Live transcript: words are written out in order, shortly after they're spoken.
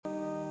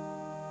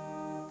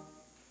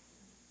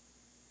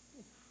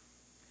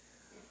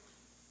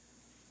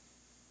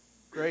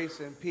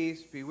Grace and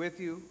peace be with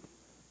you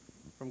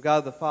from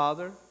God the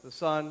Father, the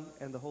Son,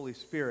 and the Holy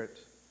Spirit.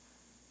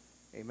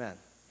 Amen.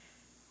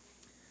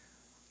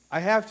 I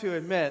have to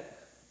admit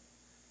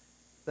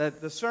that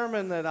the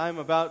sermon that I'm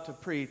about to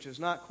preach is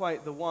not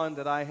quite the one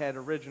that I had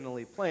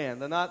originally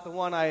planned, not the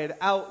one I had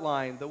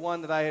outlined, the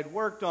one that I had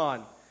worked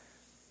on.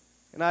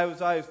 And I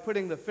was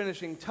putting the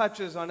finishing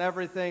touches on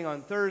everything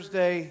on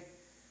Thursday,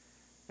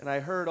 and I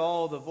heard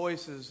all the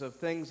voices of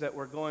things that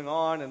were going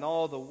on and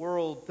all the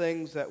world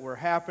things that were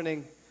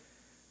happening.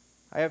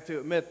 I have to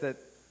admit that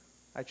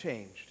I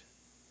changed.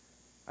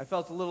 I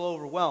felt a little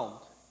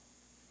overwhelmed.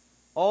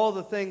 All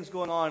the things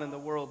going on in the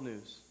world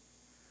news.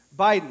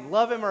 Biden,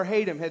 love him or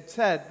hate him, had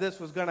said this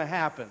was going to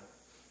happen.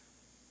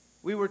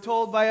 We were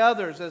told by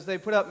others as they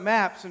put up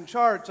maps and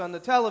charts on the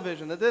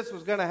television that this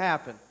was going to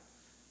happen.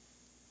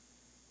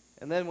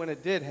 And then when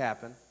it did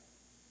happen,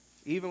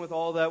 even with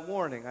all that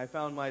warning, I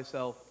found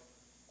myself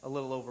a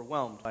little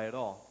overwhelmed by it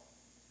all.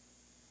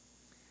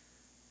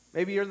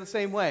 Maybe you're the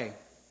same way.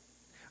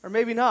 Or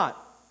maybe not.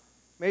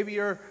 Maybe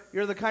you're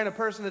the kind of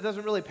person that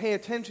doesn't really pay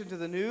attention to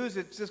the news.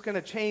 It's just going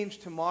to change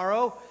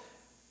tomorrow.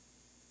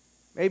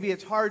 Maybe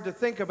it's hard to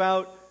think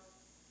about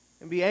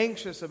and be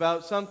anxious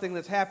about something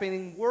that's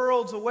happening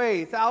worlds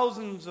away,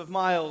 thousands of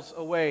miles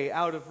away,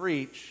 out of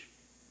reach.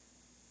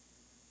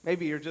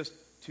 Maybe you're just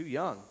too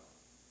young.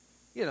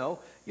 You know,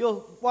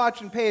 you'll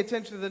watch and pay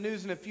attention to the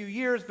news in a few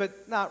years,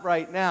 but not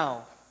right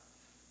now.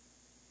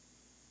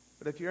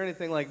 But if you're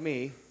anything like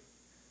me,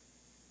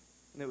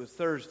 and it was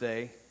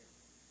Thursday,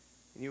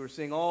 and you were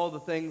seeing all the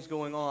things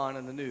going on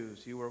in the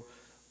news, you were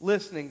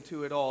listening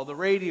to it all, the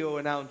radio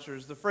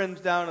announcers, the friends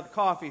down at the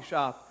coffee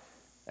shop,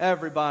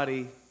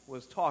 everybody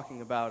was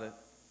talking about it.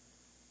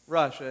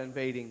 Russia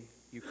invading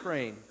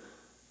Ukraine.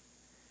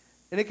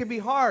 And it can be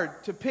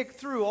hard to pick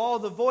through all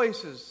the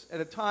voices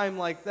at a time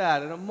like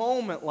that, at a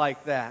moment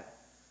like that,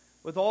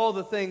 with all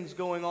the things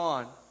going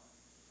on.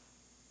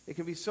 It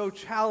can be so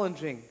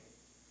challenging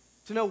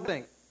to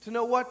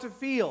know what to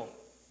feel,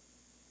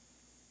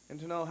 and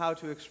to know how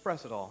to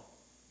express it all.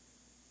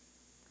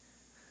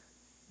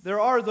 There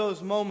are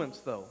those moments,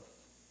 though,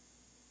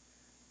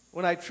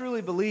 when I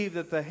truly believe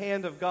that the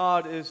hand of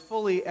God is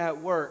fully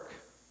at work.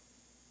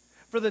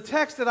 For the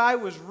text that I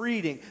was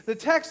reading, the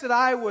text that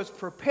I was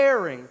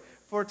preparing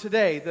for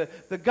today,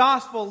 the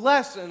gospel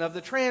lesson of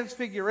the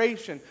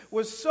Transfiguration,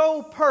 was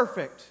so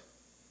perfect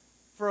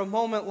for a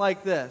moment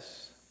like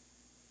this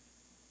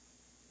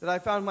that I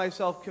found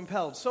myself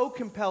so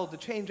compelled to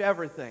change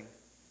everything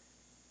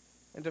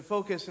and to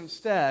focus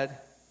instead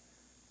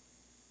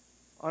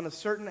on a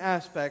certain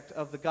aspect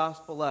of the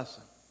gospel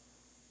lesson.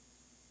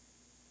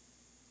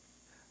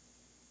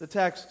 The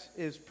text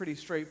is pretty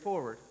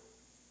straightforward.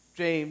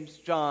 James,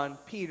 John,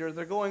 Peter,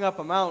 they're going up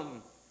a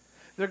mountain.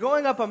 They're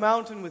going up a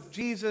mountain with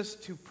Jesus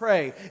to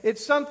pray.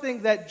 It's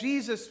something that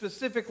Jesus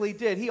specifically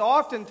did. He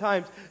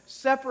oftentimes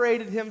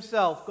separated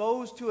himself,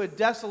 goes to a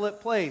desolate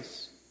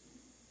place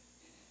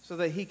so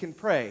that he can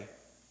pray.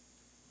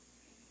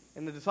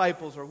 And the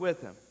disciples are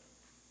with him.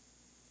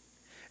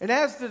 And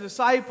as the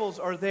disciples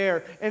are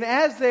there, and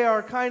as they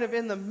are kind of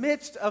in the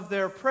midst of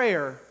their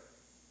prayer,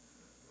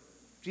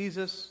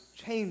 Jesus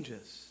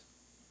changes.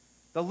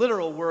 The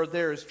literal word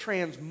there is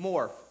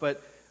transmorph,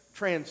 but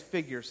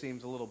transfigure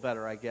seems a little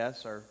better, I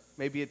guess, or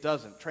maybe it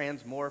doesn't.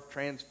 Transmorph,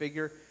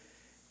 transfigure.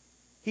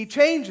 He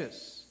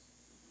changes.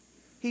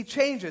 He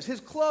changes. His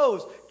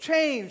clothes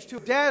change to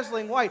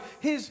dazzling white.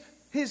 His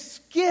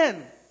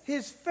skin,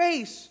 his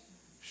face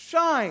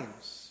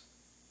shines.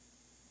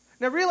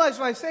 Now realize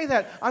when I say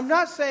that, I'm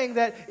not saying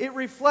that it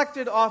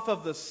reflected off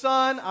of the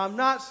sun. I'm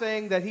not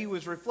saying that he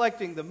was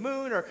reflecting the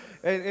moon,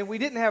 and we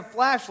didn't have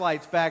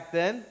flashlights back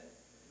then.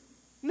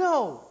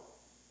 No.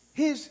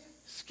 His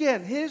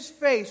skin, his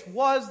face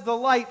was the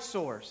light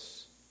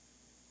source.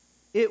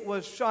 It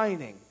was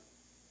shining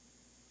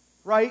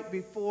right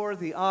before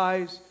the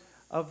eyes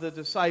of the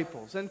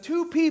disciples. And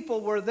two people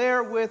were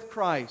there with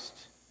Christ.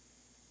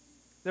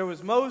 There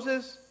was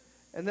Moses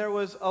and there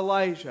was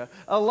Elijah.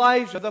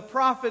 Elijah, the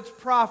prophet's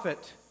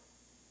prophet.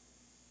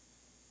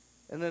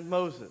 And then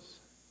Moses,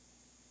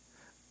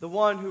 the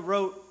one who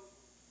wrote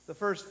the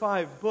first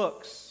 5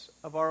 books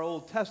of our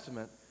Old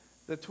Testament,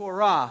 the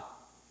Torah,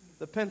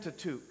 the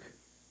Pentateuch.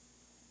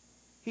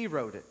 He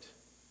wrote it.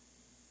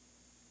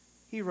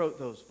 He wrote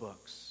those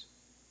books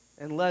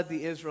and led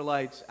the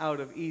Israelites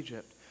out of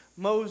Egypt.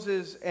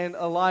 Moses and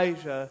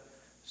Elijah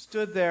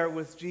stood there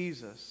with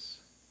Jesus.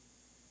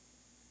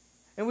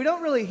 And we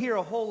don't really hear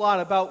a whole lot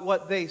about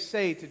what they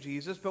say to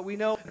Jesus, but we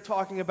know they're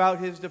talking about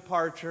his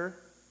departure.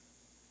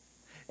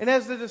 And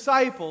as the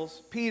disciples,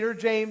 Peter,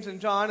 James, and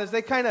John, as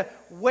they kind of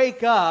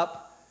wake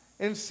up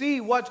and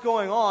see what's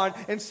going on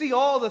and see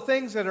all the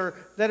things that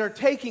are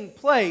taking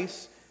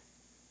place,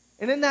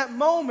 and in that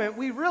moment,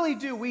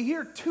 we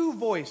hear two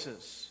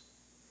voices.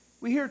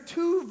 We hear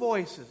two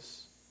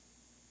voices.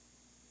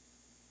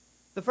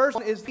 The first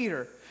one is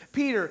Peter.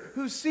 Peter,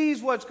 who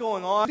sees what's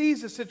going on,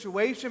 sees the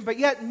situation, but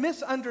yet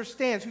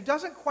misunderstands, who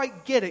doesn't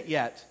quite get it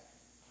yet,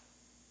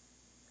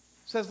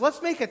 says,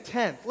 let's make a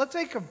tent. Let's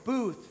make a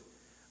booth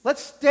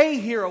Let's stay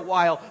here a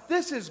while.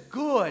 This is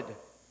good.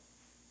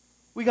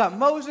 We got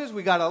Moses,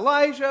 we got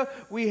Elijah,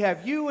 we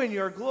have you in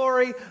your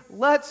glory.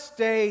 Let's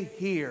stay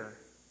here.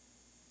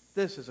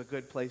 This is a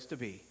good place to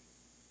be.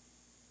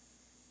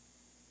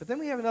 But then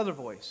we have another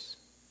voice.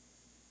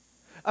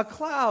 A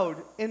cloud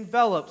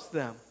envelops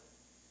them.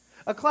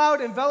 A cloud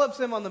envelops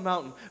them on the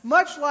mountain.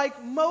 Much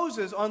like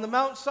Moses on the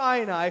Mount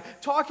Sinai,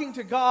 talking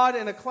to God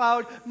in a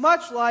cloud,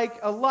 much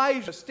like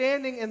Elijah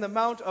standing in the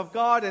mount of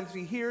God and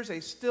he hears a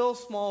still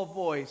small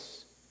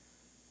voice,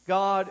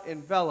 God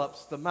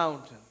envelops the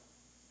mountain.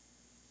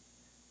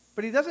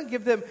 But he doesn't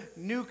give them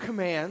new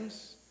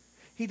commands.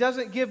 He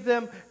doesn't give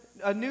them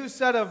a new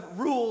set of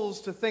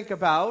rules to think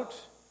about.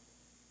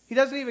 He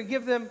doesn't even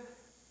give them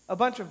a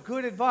bunch of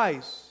good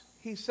advice.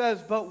 He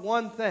says but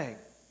one thing.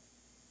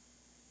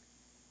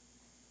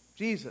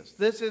 Jesus,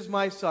 this is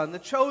my Son, the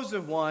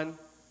chosen one.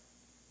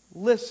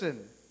 Listen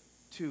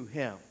to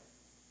him.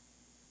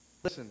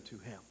 Listen to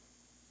him.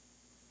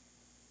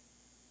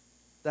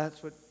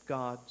 That's what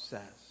God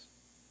says.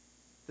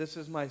 This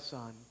is my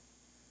Son,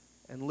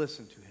 and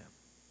listen to him.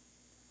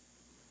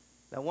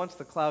 Now, once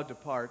the cloud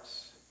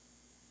departs,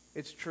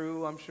 it's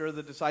true, I'm sure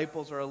the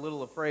disciples are a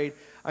little afraid.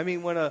 I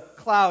mean, when a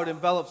cloud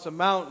envelops a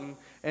mountain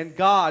and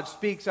God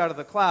speaks out of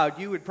the cloud,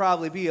 you would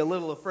probably be a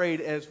little afraid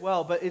as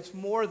well. But it's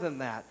more than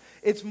that.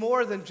 It's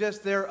more than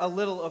just they're a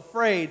little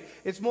afraid.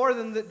 It's more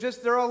than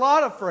just they're a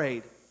lot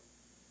afraid.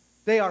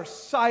 They are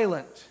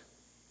silent.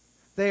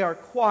 They are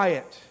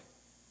quiet.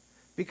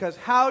 Because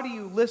how do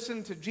you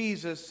listen to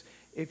Jesus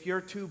if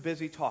you're too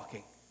busy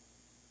talking?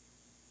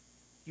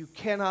 You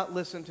cannot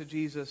listen to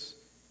Jesus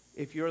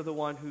if you're the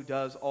one who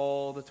does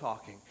all the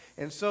talking.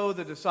 And so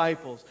the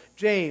disciples,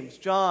 James,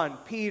 John,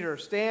 Peter,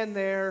 stand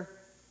there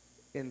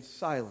in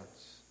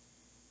silence,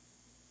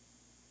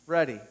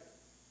 ready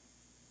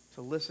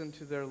to listen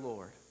to their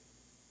Lord,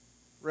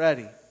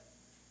 ready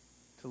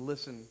to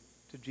listen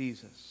to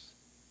Jesus.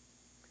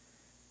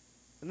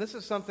 And this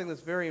is something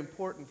that's very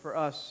important for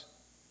us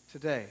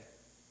today.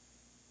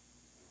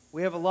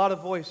 We have a lot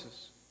of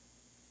voices.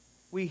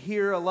 We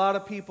hear a lot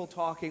of people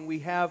talking. We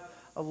have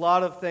a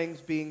lot of things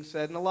being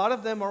said, and a lot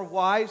of them are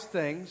wise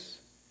things.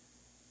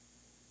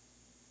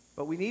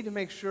 But we need to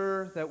make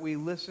sure that we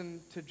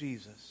listen to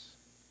Jesus.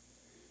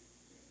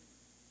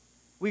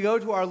 We go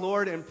to our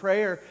Lord in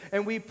prayer,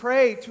 and we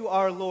pray to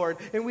our Lord,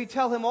 and we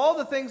tell him all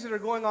the things that are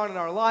going on in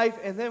our life,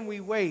 and then we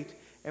wait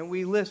and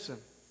we listen.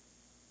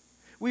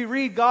 We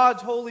read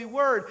God's holy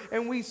word,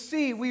 and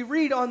we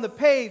read on the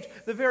page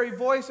the very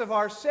voice of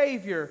our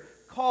Savior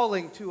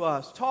calling to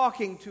us,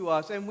 talking to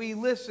us, and we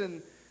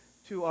listen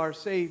to our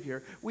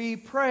Savior. We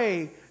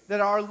pray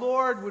that our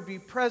Lord would be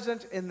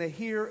present in the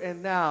here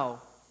and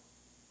now.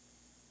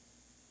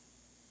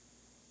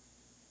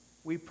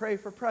 We pray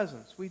for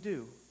presence. We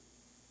do.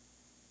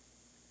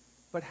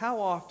 But how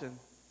often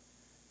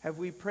have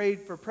we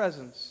prayed for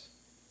presence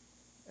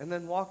and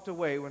then walked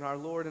away when our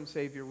Lord and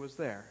Savior was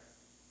there?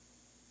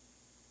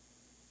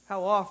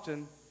 How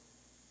often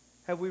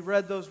have we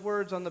read those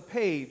words on the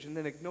page and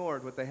then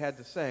ignored what they had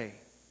to say?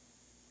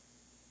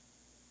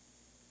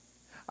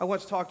 I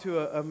once talked to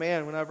a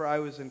man whenever I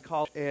was in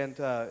college, and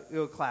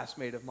a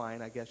classmate of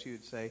mine, I guess you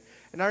would say.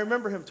 And I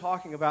remember him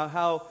talking about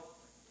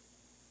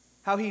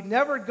how he'd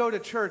never go to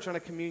church on a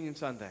communion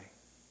Sunday.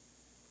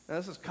 Now,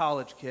 this is a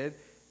college kid.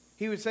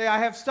 He would say, I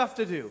have stuff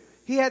to do.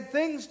 He had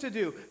things to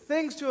do,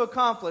 things to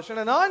accomplish. And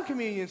a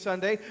non-communion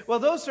Sunday, well,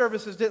 those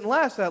services didn't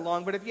last that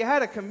long, but if you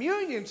had a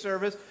communion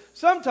service,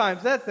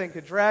 sometimes that thing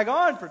could drag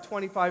on for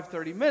 25,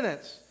 30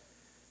 minutes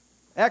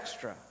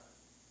extra.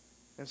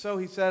 And so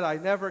he said, I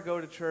never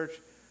go to church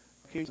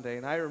Sunday.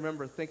 And I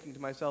remember thinking to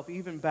myself,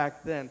 even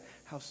back then,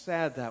 how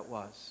sad that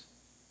was.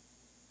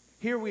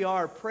 Here we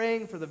are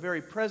praying for the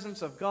very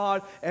presence of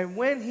God, and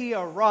when he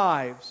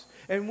arrives,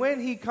 and when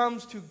he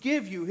comes to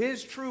give you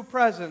his true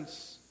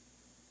presence,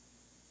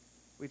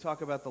 we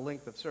talk about the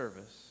length of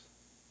service.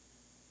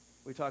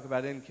 We talk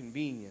about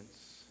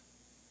inconvenience.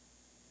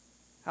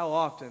 How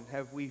often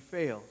have we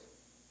failed?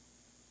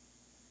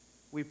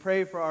 We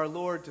pray for our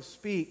Lord to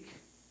speak.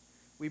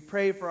 We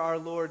pray for our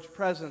Lord's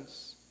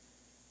presence.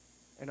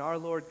 And our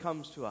Lord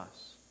comes to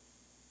us.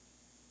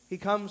 He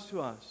comes to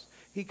us.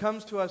 He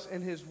comes to us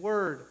in his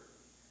word.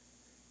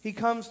 He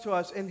comes to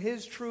us in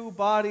his true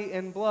body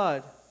and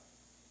blood.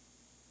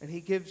 And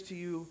he gives to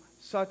you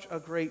such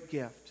a great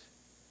gift.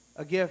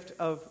 A gift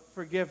of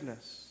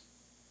forgiveness.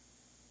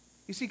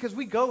 You see, because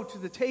we go to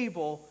the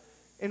table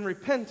in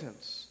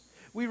repentance.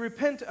 We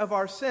repent of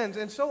our sins.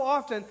 And so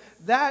often,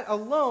 that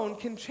alone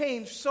can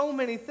change so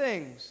many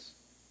things.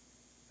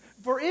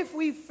 For if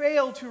we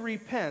fail to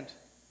repent,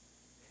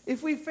 it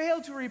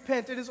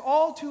is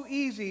all too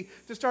easy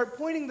to start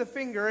pointing the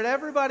finger at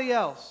everybody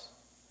else.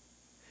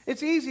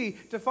 It's easy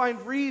to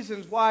find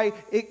reasons why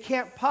it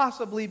can't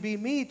possibly be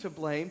me to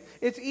blame.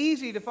 It's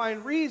easy to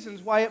find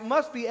reasons why it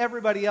must be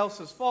everybody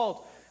else's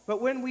fault.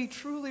 But when we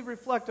truly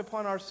reflect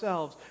upon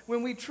ourselves,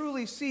 when we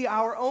truly see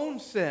our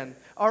own sin,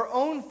 our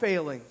own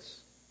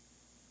failings,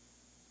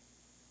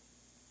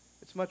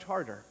 it's much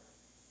harder.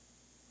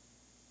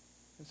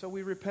 And so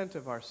we repent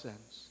of our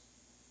sins.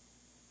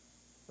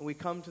 and we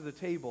come to the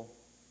table,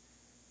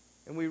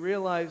 and we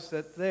realize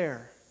that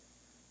there,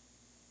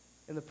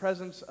 in the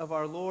presence of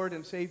our Lord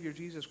and Savior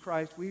Jesus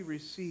Christ, we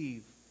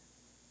receive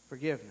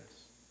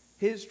forgiveness.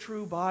 His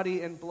true body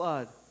and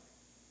blood.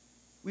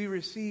 We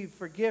receive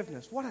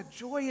forgiveness. What a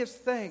joyous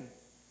thing.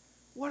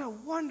 What a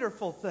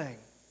wonderful thing.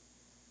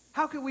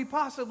 How could we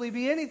possibly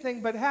be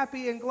anything but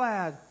happy and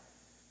glad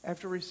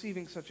after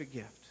receiving such a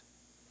gift?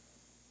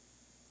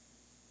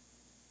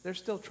 There's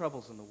still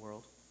troubles in the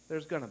world.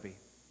 There's going to be.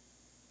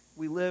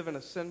 We live in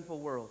a sinful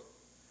world.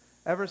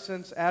 Ever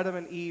since Adam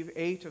and Eve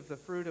ate of the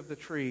fruit of the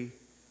tree,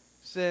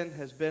 sin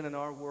has been in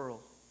our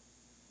world.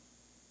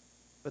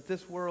 But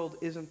this world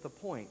isn't the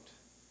point.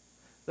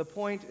 The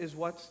point is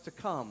what's to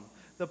come.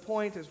 The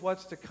point is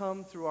what's to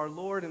come through our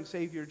Lord and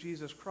Savior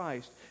Jesus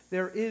Christ.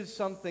 There is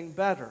something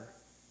better,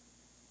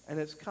 and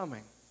it's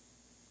coming.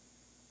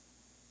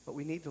 But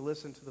we need to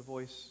listen to the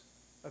voice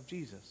of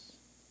Jesus.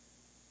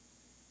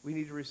 We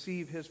need to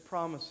receive His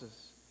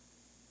promises,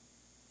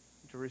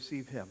 to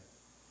receive Him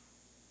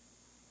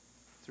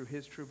through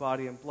His true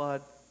body and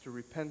blood, through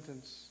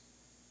repentance,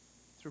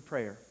 through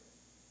prayer.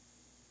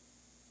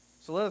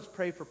 So let us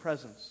pray for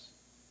presence,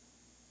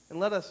 and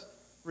let us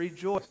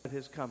rejoice at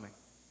His coming.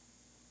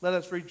 Let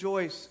us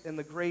rejoice in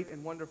the great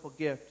and wonderful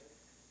gift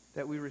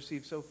that we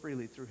receive so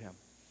freely through Him.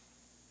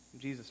 In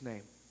Jesus'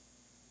 name,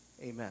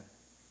 amen.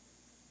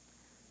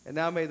 And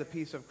now may the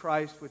peace of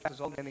Christ, which is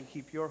all understanding,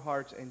 keep your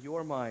hearts and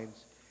your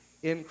minds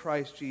in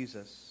Christ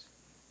Jesus.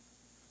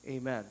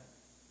 Amen.